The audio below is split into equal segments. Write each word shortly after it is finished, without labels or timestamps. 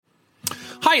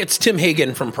Hi, it's Tim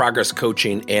Hagen from Progress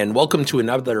Coaching, and welcome to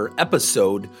another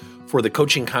episode for the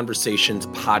Coaching Conversations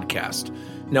podcast.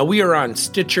 Now, we are on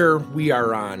Stitcher, we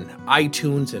are on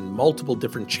iTunes, and multiple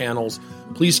different channels.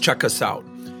 Please check us out.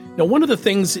 Now, one of the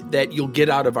things that you'll get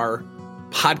out of our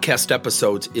podcast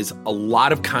episodes is a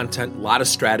lot of content, a lot of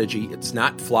strategy. It's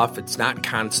not fluff, it's not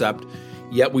concept,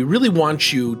 yet we really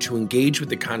want you to engage with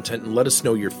the content and let us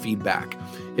know your feedback.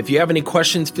 If you have any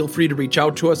questions, feel free to reach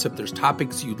out to us. If there's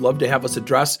topics you'd love to have us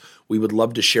address, we would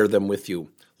love to share them with you.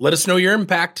 Let us know your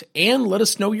impact and let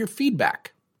us know your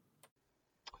feedback.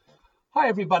 Hi,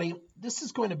 everybody. This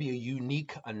is going to be a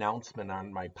unique announcement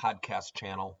on my podcast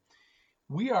channel.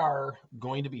 We are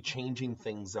going to be changing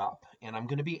things up, and I'm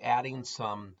going to be adding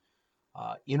some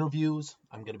interviews.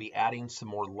 I'm going to be adding some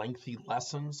more lengthy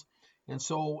lessons. And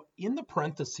so in the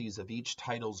parentheses of each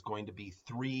title is going to be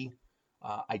three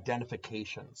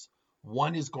identifications.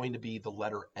 One is going to be the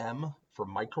letter M for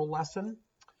micro lesson,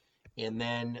 and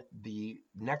then the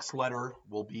next letter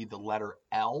will be the letter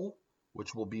L,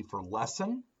 which will be for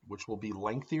lesson, which will be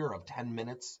lengthier of 10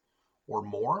 minutes or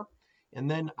more,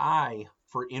 and then I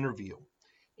for interview.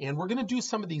 And we're going to do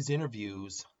some of these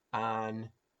interviews on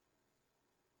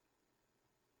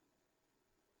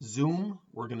Zoom.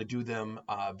 We're going to do them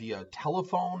via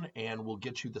telephone, and we'll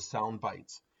get you the sound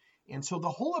bites. And so the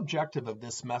whole objective of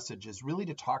this message is really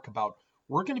to talk about,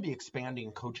 we're going to be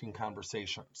expanding Coaching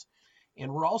Conversations.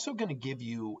 And we're also going to give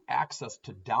you access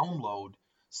to download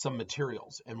some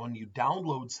materials. And when you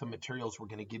download some materials, we're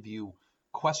going to give you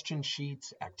question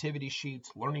sheets, activity sheets,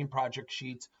 learning project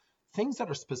sheets, things that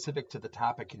are specific to the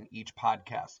topic in each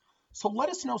podcast. So let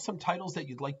us know some titles that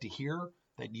you'd like to hear,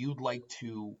 that you'd like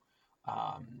to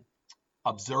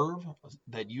observe,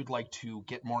 that you'd like to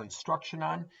get more instruction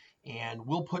on, and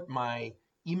we'll put my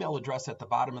email address at the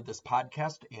bottom of this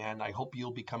podcast, and I hope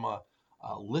you'll become a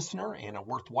listener, and a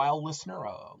worthwhile listener,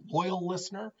 a loyal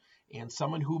listener, and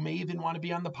someone who may even want to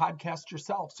be on the podcast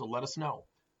yourself. So let us know.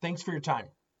 Thanks for your time.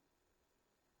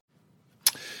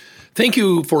 Thank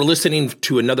you for listening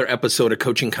to another episode of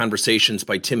Coaching Conversations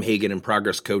by Tim Hagen and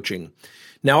Progress Coaching.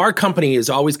 Now, our company is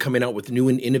always coming out with new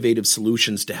and innovative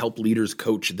solutions to help leaders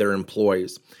coach their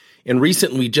employees. And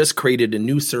recently, we just created a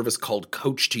new service called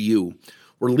Coach to You,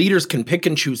 where leaders can pick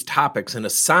and choose topics and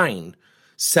assign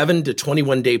 7 to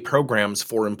 21-day programs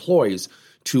for employees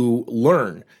to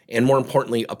learn, and more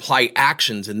importantly, apply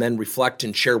actions and then reflect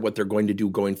and share what they're going to do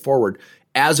going forward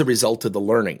as a result of the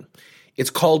learning. It's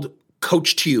called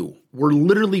Coach to You. We're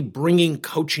literally bringing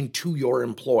coaching to your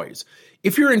employees.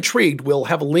 If you're intrigued, we'll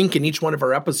have a link in each one of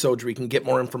our episodes where you can get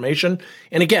more information.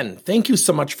 And again, thank you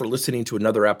so much for listening to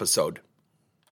another episode.